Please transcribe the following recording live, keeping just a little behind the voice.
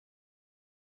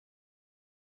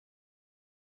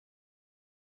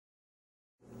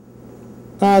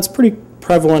It's pretty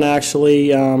prevalent,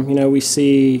 actually. We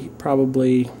see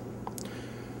probably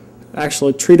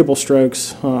actually treatable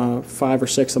strokes, 5 or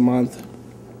 6 a month,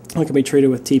 that can be treated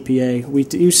with TPA. We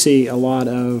do see a lot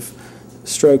of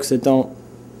strokes that don't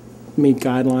meet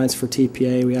guidelines for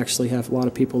TPA. We actually have a lot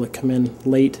of people that come in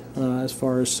late as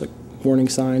far as warning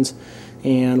signs,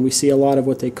 and we see a lot of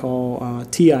what they call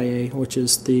TIA, which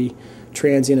is the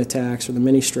transient attacks or the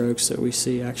mini strokes that we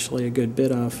see actually a good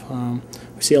bit of.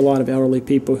 We see a lot of elderly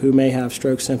people who may have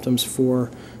stroke symptoms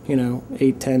for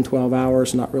 8, 10, 12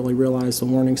 hours and not really realize the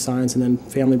warning signs, and then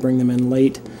family bring them in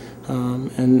late,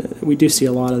 and we do see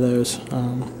a lot of those.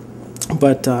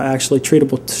 But actually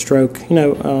treatable stroke,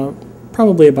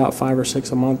 probably about 5 or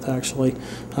 6 a month actually,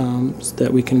 that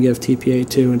we can give TPA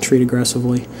to and treat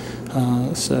aggressively.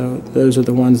 So those are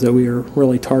the ones that we are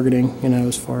really targeting,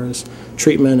 as far as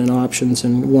treatment and options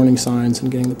and warning signs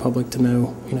and getting the public to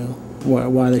know,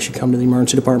 why they should come to the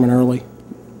emergency department early.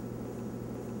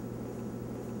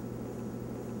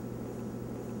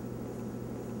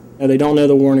 They don't know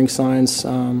the warning signs.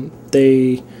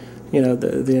 The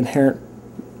inherent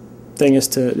thing is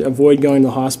to avoid going to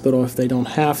the hospital if they don't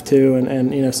have to,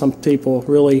 and some people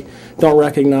really don't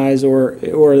recognize or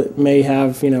may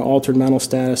have altered mental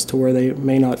status to where they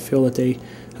may not feel that they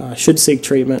should seek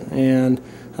treatment, and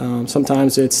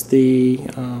sometimes it's the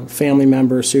family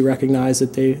members who recognize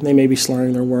that they may be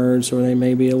slurring their words, or they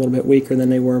may be a little bit weaker than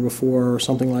they were before, or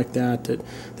something like that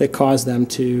cause them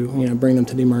to bring them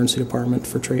to the emergency department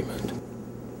for treatment.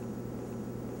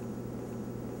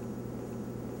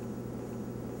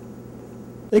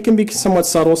 They can be somewhat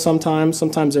subtle sometimes.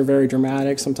 Sometimes they're very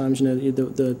dramatic. Sometimes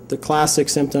the classic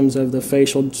symptoms of the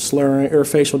facial slurring or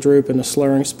facial droop and the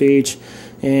slurring speech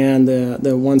and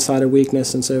the one-sided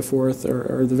weakness and so forth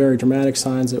are the very dramatic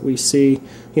signs that we see.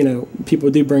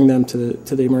 People do bring them to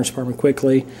the emergency department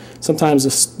quickly.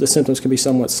 Sometimes the symptoms can be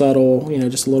somewhat subtle.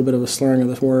 Just a little bit of a slurring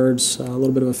of the words, a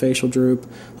little bit of a facial droop,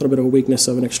 a little bit of a weakness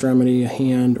of an extremity, a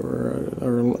hand or a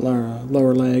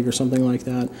lower leg or something like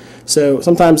that. So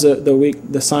sometimes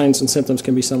the signs and symptoms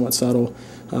can be somewhat subtle.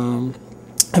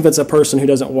 If it's a person who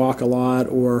doesn't walk a lot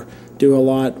or do a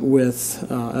lot with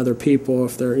other people,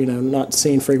 if they're not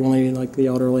seen frequently, like the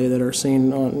elderly that are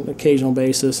seen on an occasional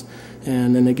basis,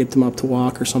 and then they get them up to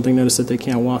walk or something, notice that they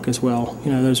can't walk as well.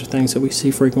 Those are things that we see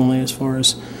frequently as far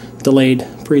as delayed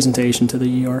presentation to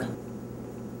the ER.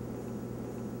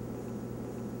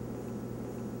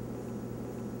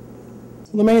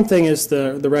 The main thing is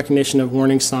the recognition of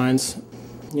warning signs.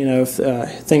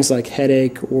 Things like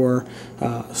headache or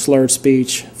slurred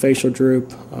speech, facial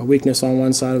droop, weakness on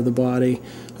one side of the body,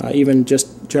 even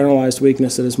just generalized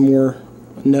weakness that is more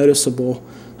noticeable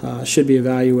should be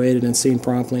evaluated and seen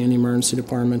promptly in the emergency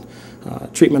department.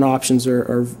 Treatment options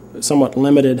are somewhat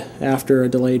limited after a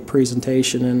delayed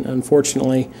presentation, and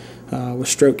unfortunately with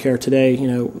stroke care today,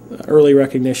 early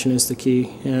recognition is the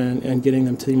key, and getting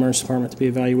them to the emergency department to be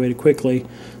evaluated quickly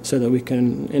so that we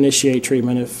can initiate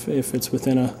treatment if it's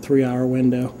within a 3-hour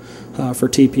window for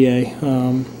TPA.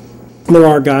 There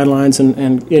are guidelines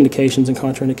and indications and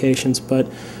contraindications,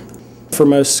 but for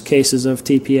most cases of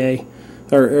TPA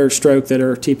or stroke that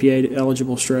are TPA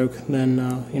eligible stroke,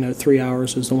 then 3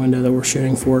 hours is the window that we're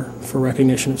shooting for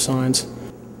recognition of signs.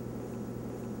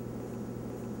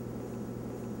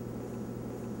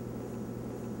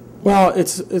 Well,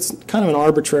 it's kind of an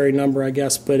arbitrary number, I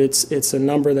guess, but it's a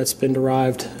number that's been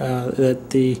derived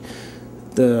that the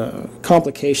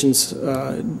complications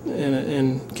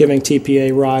in giving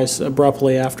TPA rise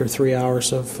abruptly after 3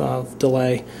 hours of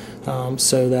delay,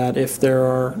 so that if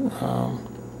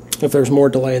there's more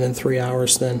delay than 3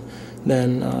 hours, then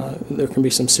there can be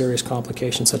some serious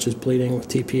complications such as bleeding with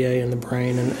TPA in the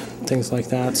brain and things like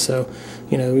that. So,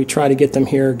 we try to get them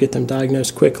here, get them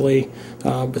diagnosed quickly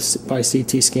by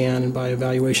CT scan and by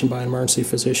evaluation by an emergency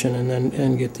physician,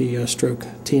 and get the stroke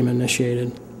team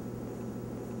initiated.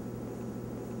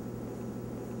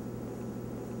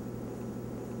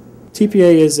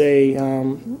 TPA is a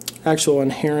actual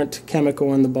inherent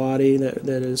chemical in the body that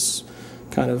is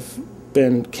kind of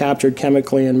been captured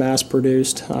chemically and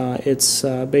mass-produced. It's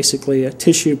basically a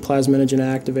tissue plasminogen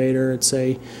activator. It's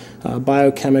a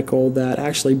biochemical that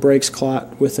actually breaks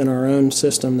clot within our own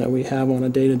system that we have on a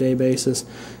day-to-day basis.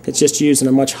 It's just used in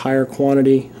a much higher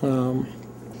quantity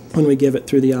when we give it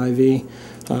through the IV.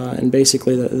 And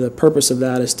basically the purpose of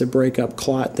that is to break up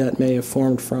clot that may have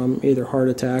formed from either heart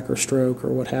attack or stroke or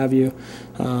what have you.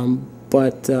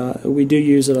 But we do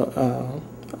use it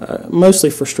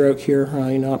mostly for stroke here,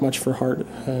 not much for heart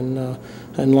and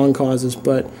and lung causes,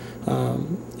 but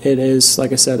it is,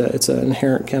 like I said, it's an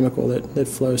inherent chemical that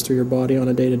flows through your body on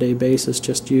a day-to-day basis,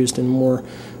 just used in more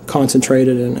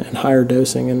concentrated and higher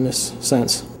dosing in this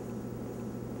sense.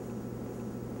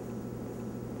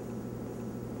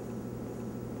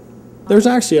 There's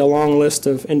actually a long list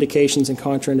of indications and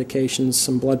contraindications.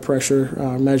 Some blood pressure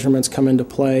measurements come into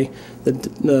play,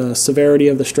 the severity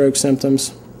of the stroke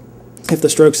symptoms. If the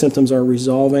stroke symptoms are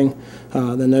resolving,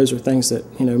 then those are things that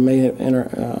may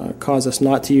cause us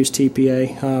not to use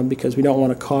TPA because we don't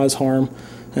want to cause harm,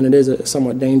 and it is a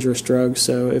somewhat dangerous drug.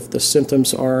 So if the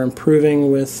symptoms are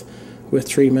improving with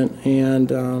treatment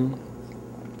and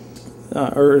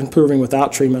or improving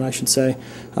without treatment, I should say,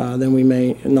 then we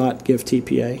may not give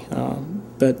TPA.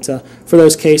 But for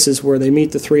those cases where they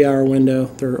meet the 3-hour window,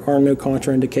 there are no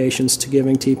contraindications to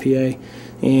giving TPA,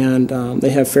 and they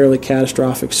have fairly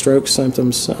catastrophic stroke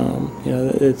symptoms.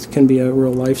 It can be a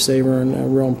real lifesaver and a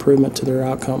real improvement to their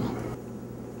outcome.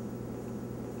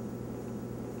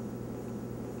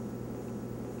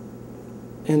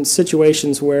 In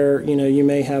situations where you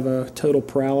may have a total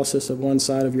paralysis of one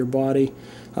side of your body,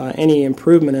 any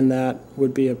improvement in that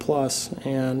would be a plus,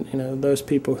 and those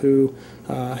people who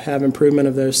have improvement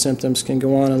of those symptoms can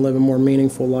go on and live a more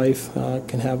meaningful life,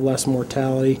 can have less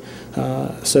mortality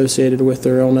associated with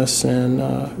their illness, and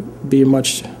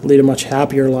lead a much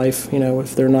happier life.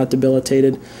 If they're not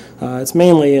debilitated, it's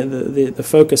mainly the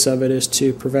focus of it is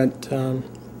to prevent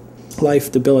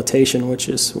life debilitation, which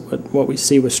is what we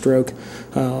see with stroke.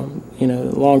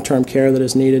 Long-term care that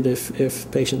is needed if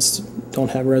patients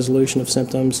don't have resolution of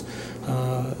symptoms,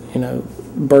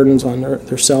 burdens on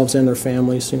themselves and their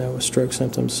families, with stroke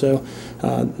symptoms. So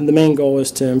the main goal is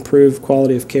to improve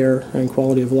quality of care and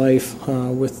quality of life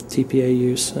with TPA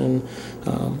use. And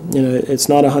it's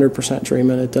not 100%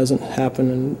 treatment. It doesn't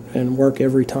happen and work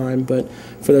every time. But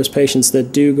for those patients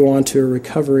that do go on to a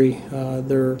recovery,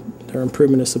 their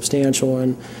improvement is substantial,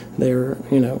 and their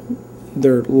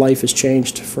life is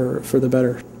changed for the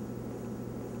better.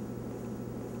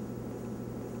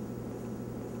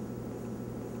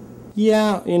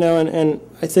 Yeah, and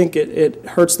I think it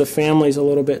hurts the families a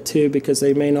little bit too, because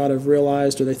they may not have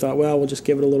realized, or they thought, well, we'll just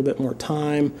give it a little bit more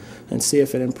time and see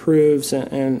if it improves,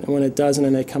 and when it doesn't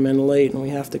and they come in late and we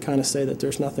have to kind of say that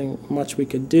there's nothing much we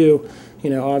could do,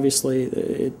 obviously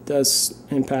it does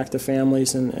impact the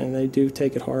families, and they do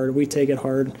take it hard. We take it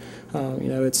hard.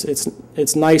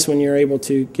 It's nice when you're able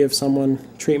to give someone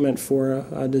treatment for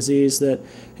a disease that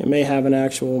it may have an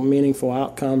actual meaningful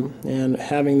outcome, and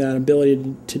having that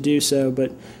ability to do so,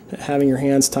 but having your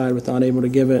hands tied with not able to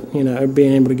give it,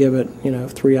 being able to give it,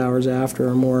 3 hours after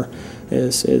or more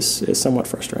is somewhat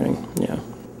frustrating. Yeah.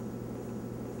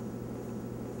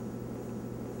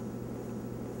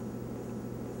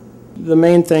 The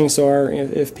main things are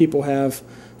if people have,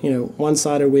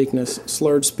 one-sided weakness,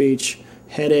 slurred speech,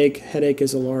 headache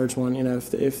is a large one.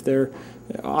 If they're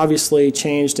obviously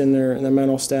changed in their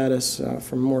mental status,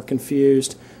 from more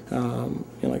confused,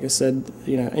 like I said,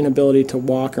 inability to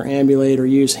walk or ambulate or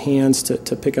use hands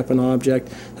to pick up an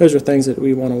object. Those are things that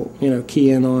we want to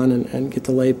key in on and get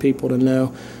the lay people to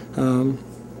know.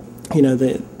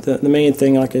 The main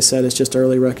thing, like I said, is just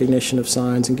early recognition of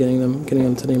signs and getting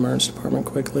them to the emergency department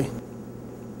quickly.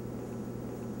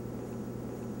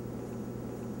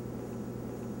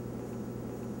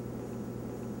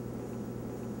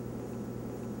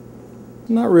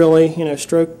 Not really.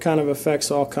 Stroke kind of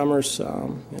affects all comers.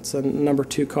 It's the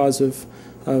 #2 cause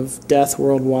of death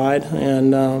worldwide,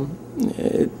 and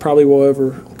it probably will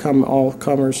overcome all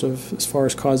comers as far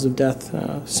as cause of death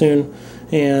soon.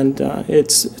 And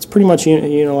it's pretty much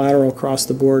unilateral across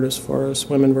the board as far as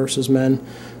women versus men.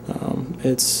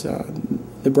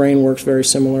 The brain works very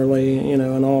similarly, in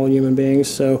all human beings.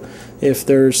 So if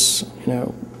there's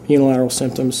unilateral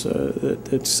symptoms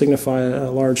that signify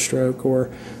a large stroke or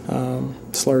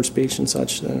slurred speech and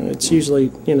such, it's usually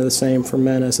the same for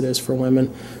men as it is for women.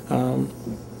 And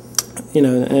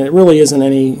it really isn't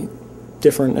any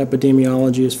different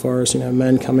epidemiology as far as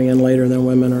men coming in later than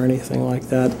women or anything like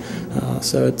that.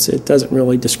 So it doesn't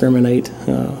really discriminate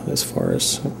as far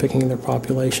as picking their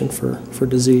population for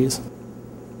disease.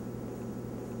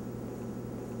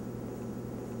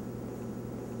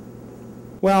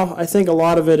 Well, I think a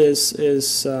lot of it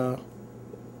is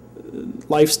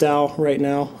lifestyle right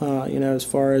now. As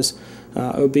far as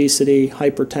obesity,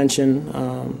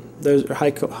 hypertension, those are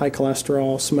high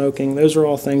cholesterol, smoking. Those are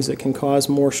all things that can cause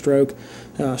more stroke.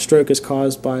 Stroke is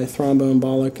caused by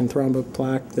thromboembolic and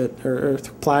thromboplaque or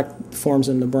plaque forms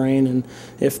in the brain, and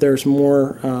if there's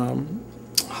more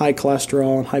high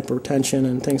cholesterol and hypertension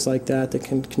and things like that that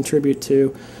can contribute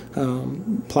to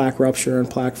plaque rupture and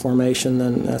plaque formation,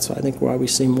 then that's, I think, why we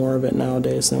see more of it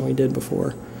nowadays than we did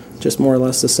before. Just more or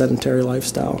less the sedentary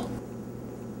lifestyle.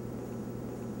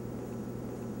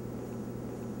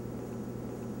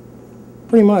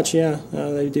 Pretty much, yeah.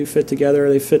 They do fit together.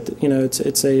 They fit. You know,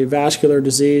 it's a vascular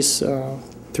disease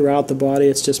throughout the body.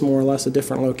 It's just more or less a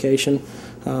different location,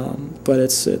 but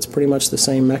it's pretty much the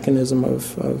same mechanism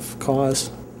of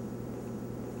cause.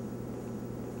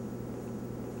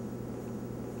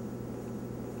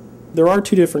 There are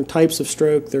two different types of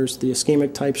stroke. There's the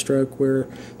ischemic type stroke where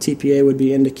TPA would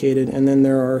be indicated, and then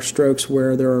there are strokes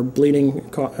where there are bleeding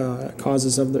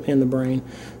causes in the brain.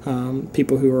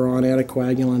 People who are on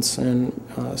anticoagulants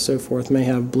and so forth may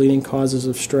have bleeding causes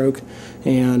of stroke,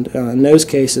 and in those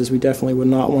cases we definitely would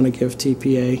not want to give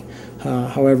TPA.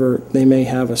 However, they may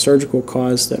have a surgical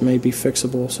cause that may be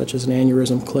fixable, such as an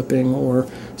aneurysm clipping or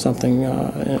something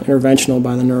interventional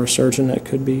by the neurosurgeon that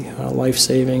could be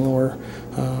life-saving or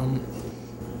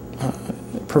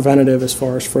preventative as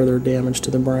far as further damage to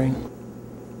the brain.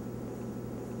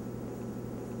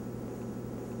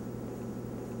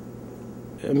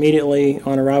 Immediately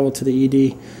on arrival to the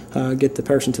ED, get the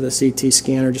person to the CT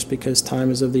scanner just because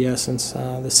time is of the essence.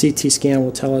 The CT scan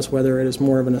will tell us whether it is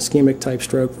more of an ischemic type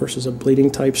stroke versus a bleeding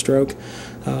type stroke.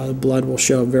 The blood will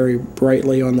show up very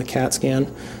brightly on the CAT scan.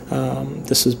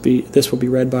 This will be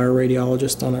read by our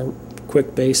radiologist on a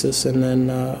quick basis, and then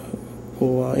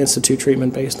we'll institute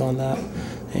treatment based on that.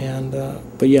 And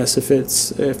but yes, if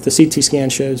the CT scan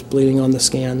shows bleeding on the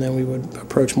scan, then we would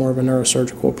approach more of a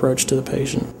neurosurgical approach to the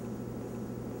patient.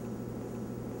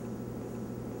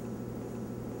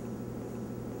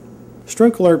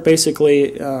 Stroke alert,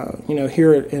 basically,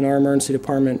 here in our emergency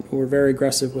department, we're very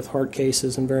aggressive with heart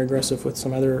cases and very aggressive with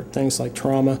some other things like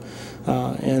trauma.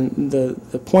 And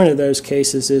the point of those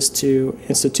cases is to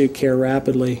institute care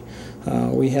rapidly.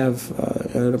 We have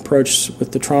an approach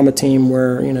with the trauma team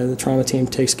where the trauma team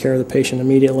takes care of the patient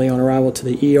immediately on arrival to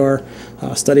the ER.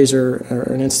 Studies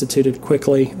are instituted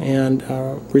quickly, and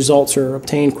results are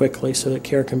obtained quickly so that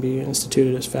care can be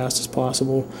instituted as fast as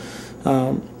possible.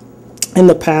 In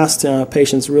the past,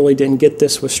 patients really didn't get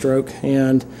this with stroke,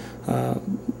 and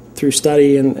through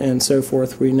study and so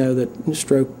forth, we know that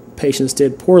stroke patients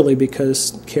did poorly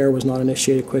because care was not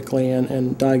initiated quickly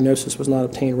and diagnosis was not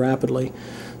obtained rapidly.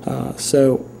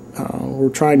 So we're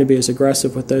trying to be as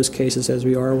aggressive with those cases as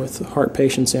we are with heart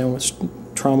patients and with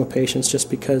trauma patients, just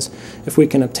because if we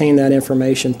can obtain that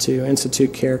information to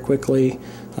institute care quickly,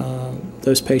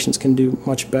 those patients can do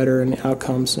much better in the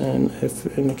outcomes. And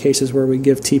if in the cases where we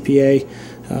give TPA,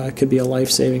 it could be a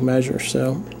life-saving measure.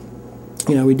 So,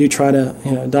 we do try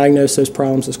to diagnose those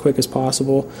problems as quick as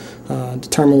possible,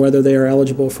 determine whether they are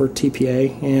eligible for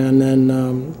TPA, and then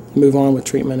move on with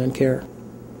treatment and care.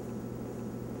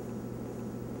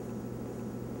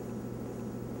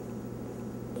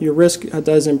 Your risk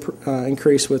does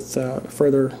increase with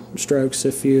further strokes.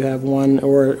 If you have one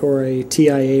or a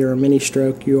TIA or a mini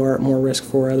stroke, you are at more risk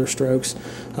for other strokes.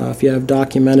 If you have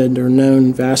documented or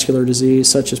known vascular disease,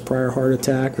 such as prior heart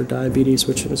attack or diabetes,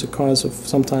 which is a cause of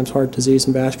sometimes heart disease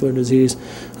and vascular disease,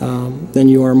 then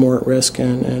you are more at risk,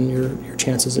 and your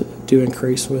chances do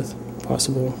increase with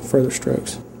possible further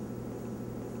strokes.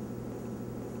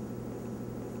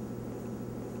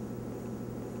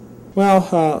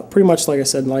 Well, pretty much like I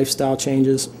said, lifestyle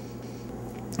changes,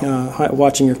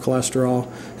 watching your cholesterol,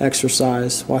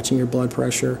 exercise, watching your blood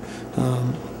pressure.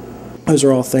 Those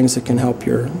are all things that can help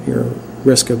your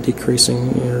risk of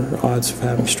decreasing your odds of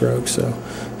having stroke. So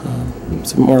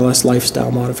it's more or less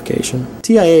lifestyle modification.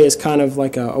 TIA is kind of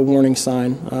like a warning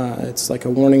sign. It's like a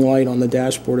warning light on the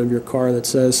dashboard of your car that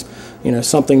says,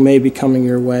 something may be coming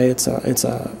your way. It's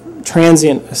a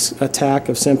transient attack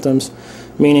of symptoms,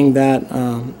 meaning that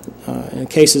in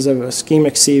cases of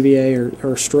ischemic CVA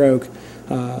or stroke,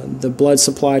 the blood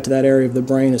supply to that area of the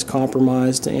brain is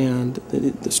compromised and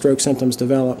the stroke symptoms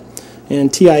develop. In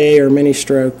TIA or mini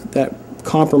stroke, that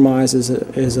compromise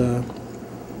is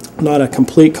not a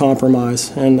complete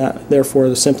compromise, and therefore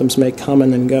the symptoms may come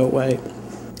and then go away.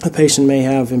 A patient may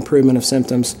have improvement of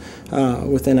symptoms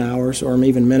within hours or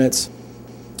even minutes,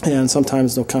 and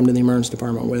sometimes they'll come to the emergency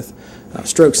department with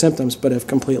stroke symptoms, but have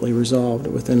completely resolved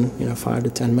within 5 to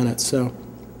 10 minutes. So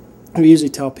we usually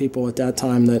tell people at that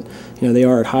time that they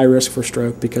are at high risk for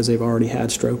stroke because they've already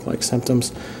had stroke-like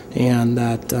symptoms, and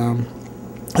that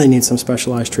they need some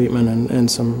specialized treatment and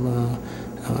some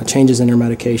changes in their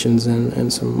medications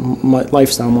and some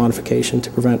lifestyle modification to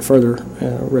prevent further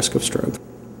risk of stroke.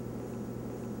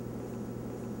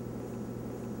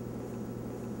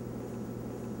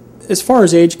 As far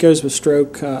as age goes with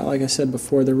stroke, like I said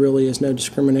before, there really is no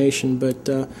discrimination, but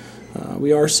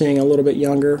we are seeing a little bit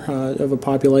younger of a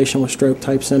population with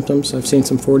stroke-type symptoms. I've seen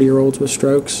some 40-year-olds with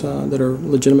strokes that are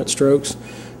legitimate strokes,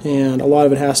 and a lot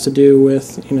of it has to do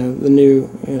with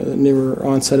the newer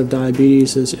onset of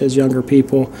diabetes as younger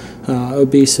people,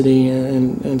 obesity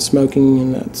and smoking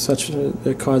and such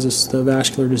that causes the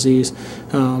vascular disease.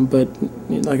 But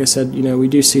like I said, we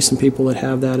do see some people that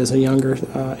have that as a younger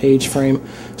age frame,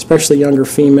 especially younger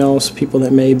females, people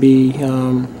that may be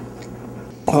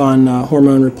on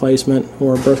hormone replacement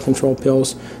or birth control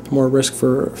pills, more risk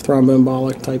for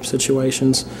thromboembolic type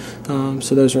situations.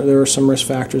 So there are some risk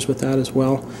factors with that as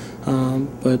well.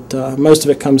 But most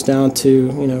of it comes down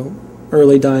to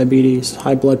early diabetes,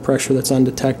 high blood pressure that's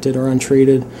undetected or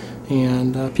untreated,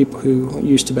 and people who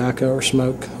use tobacco or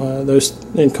smoke. Those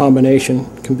in combination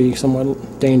can be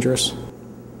somewhat dangerous.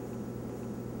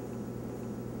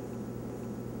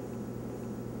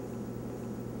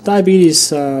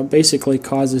 Diabetes basically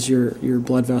causes your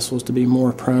blood vessels to be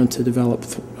more prone to develop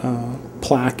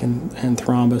plaque and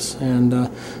thrombus, and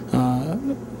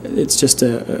it's just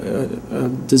a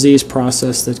disease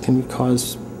process that can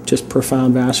cause just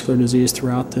profound vascular disease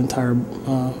throughout the entire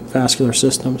vascular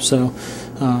system. So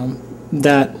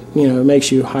that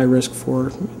makes you high risk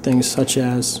for things such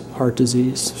as heart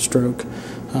disease, stroke,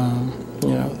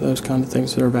 those kind of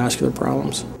things that are vascular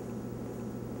problems.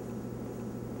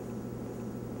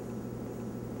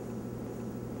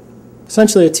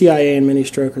 Essentially, a TIA and mini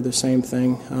stroke are the same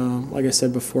thing. Like I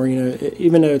said before,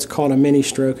 even though it's called a mini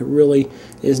stroke, it really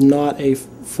is not a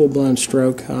full-blown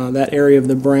stroke. That area of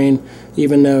the brain,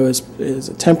 even though is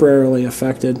temporarily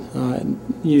affected,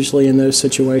 usually in those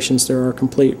situations there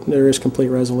is complete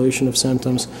resolution of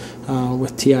symptoms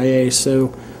with TIA.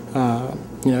 So,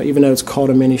 even though it's called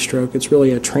a mini stroke, it's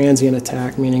really a transient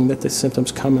attack, meaning that the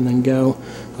symptoms come and then go.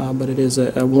 But it is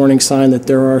a warning sign that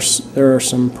there are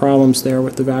some problems there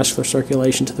with the vascular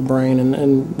circulation to the brain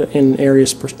and in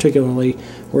areas particularly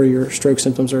where your stroke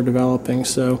symptoms are developing.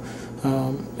 So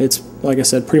it's, like I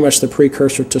said, pretty much the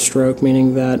precursor to stroke,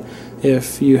 meaning that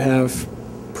if you have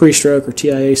pre-stroke or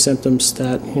TIA symptoms,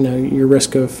 that your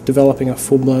risk of developing a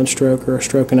full-blown stroke or a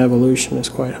stroke in evolution is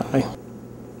quite high.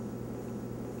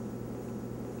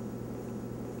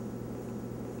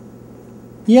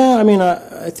 Yeah,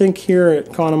 I think here at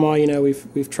Conemaugh,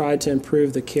 we've tried to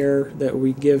improve the care that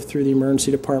we give through the emergency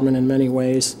department in many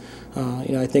ways.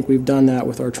 I think we've done that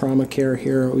with our trauma care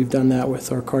here. We've done that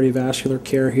with our cardiovascular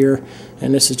care here,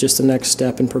 and this is just the next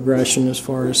step in progression as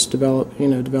far as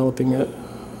developing a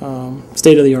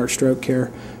state-of-the-art stroke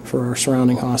care for our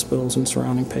surrounding hospitals and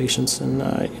surrounding patients. And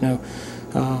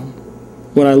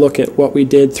when I look at what we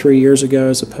did 3 years ago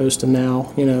as opposed to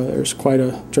now, there's quite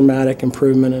a dramatic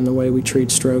improvement in the way we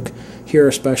treat stroke here,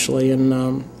 especially,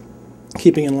 and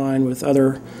keeping in line with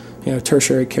other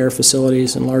tertiary care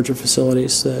facilities and larger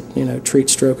facilities that treat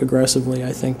stroke aggressively.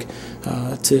 I think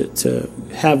to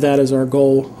have that as our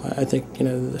goal, I think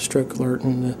the stroke alert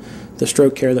and the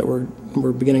stroke care that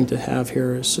we're beginning to have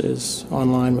here is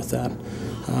online with that.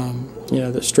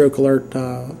 The stroke alert.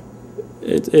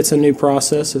 It's a new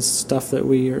process. It's stuff that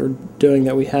we are doing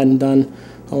that we hadn't done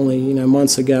only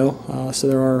months ago. So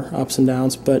there are ups and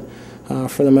downs, but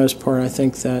for the most part, I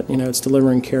think that it's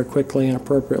delivering care quickly and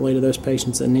appropriately to those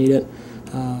patients that need it,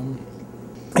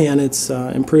 and it's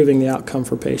improving the outcome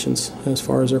for patients as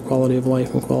far as their quality of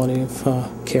life and quality of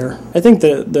care. I think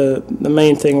the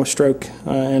main thing with stroke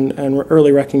and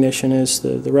early recognition is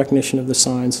the recognition of the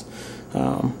signs.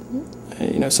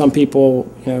 Some people,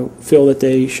 feel that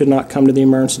they should not come to the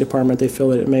emergency department. They feel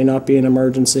that it may not be an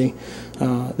emergency.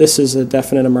 This is a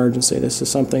definite emergency. This is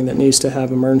something that needs to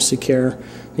have emergency care,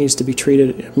 needs to be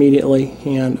treated immediately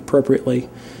and appropriately.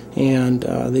 And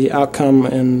the outcome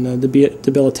and the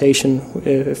debilitation,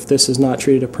 if this is not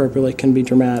treated appropriately, can be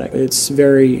dramatic. It's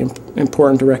very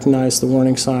important to recognize the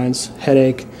warning signs: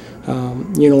 headache,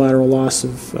 unilateral loss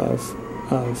of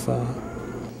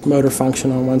motor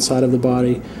function on one side of the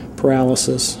body,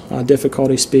 paralysis,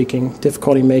 difficulty speaking,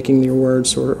 difficulty making your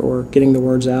words or getting the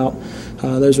words out.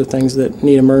 Those are things that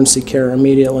need emergency care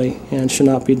immediately and should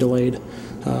not be delayed.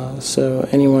 So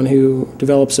anyone who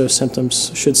develops those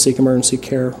symptoms should seek emergency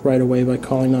care right away by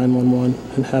calling 911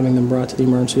 and having them brought to the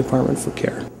emergency department for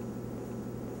care.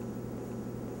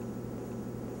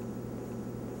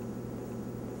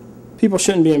 People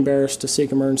shouldn't be embarrassed to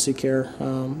seek emergency care.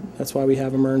 That's why we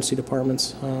have emergency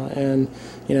departments. And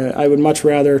I would much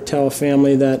rather tell a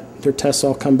family that their tests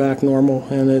all come back normal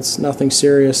and it's nothing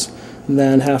serious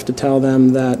than have to tell them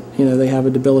that they have a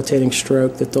debilitating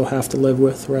stroke that they'll have to live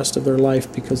with the rest of their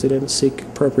life because they didn't seek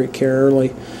appropriate care early,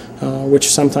 which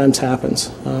sometimes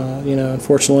happens.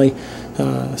 Unfortunately,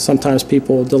 sometimes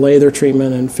people delay their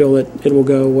treatment and feel that it will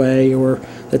go away, or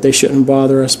that they shouldn't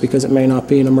bother us because it may not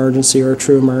be an emergency or a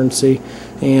true emergency.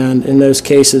 And in those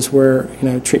cases where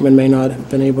treatment may not have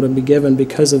been able to be given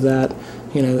because of that,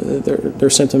 their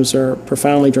symptoms are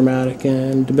profoundly dramatic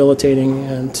and debilitating,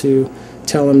 and to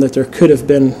tell them that there could have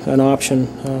been an option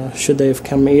should they have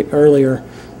come earlier,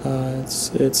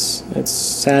 it's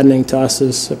saddening to us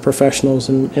as professionals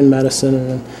in medicine,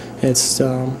 and it's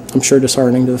I'm sure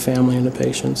disheartening to the family and the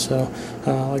patient. So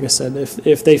like I said,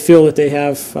 if they feel that they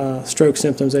have stroke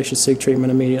symptoms, they should seek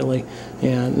treatment immediately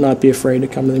and not be afraid to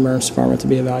come to the emergency department to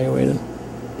be evaluated.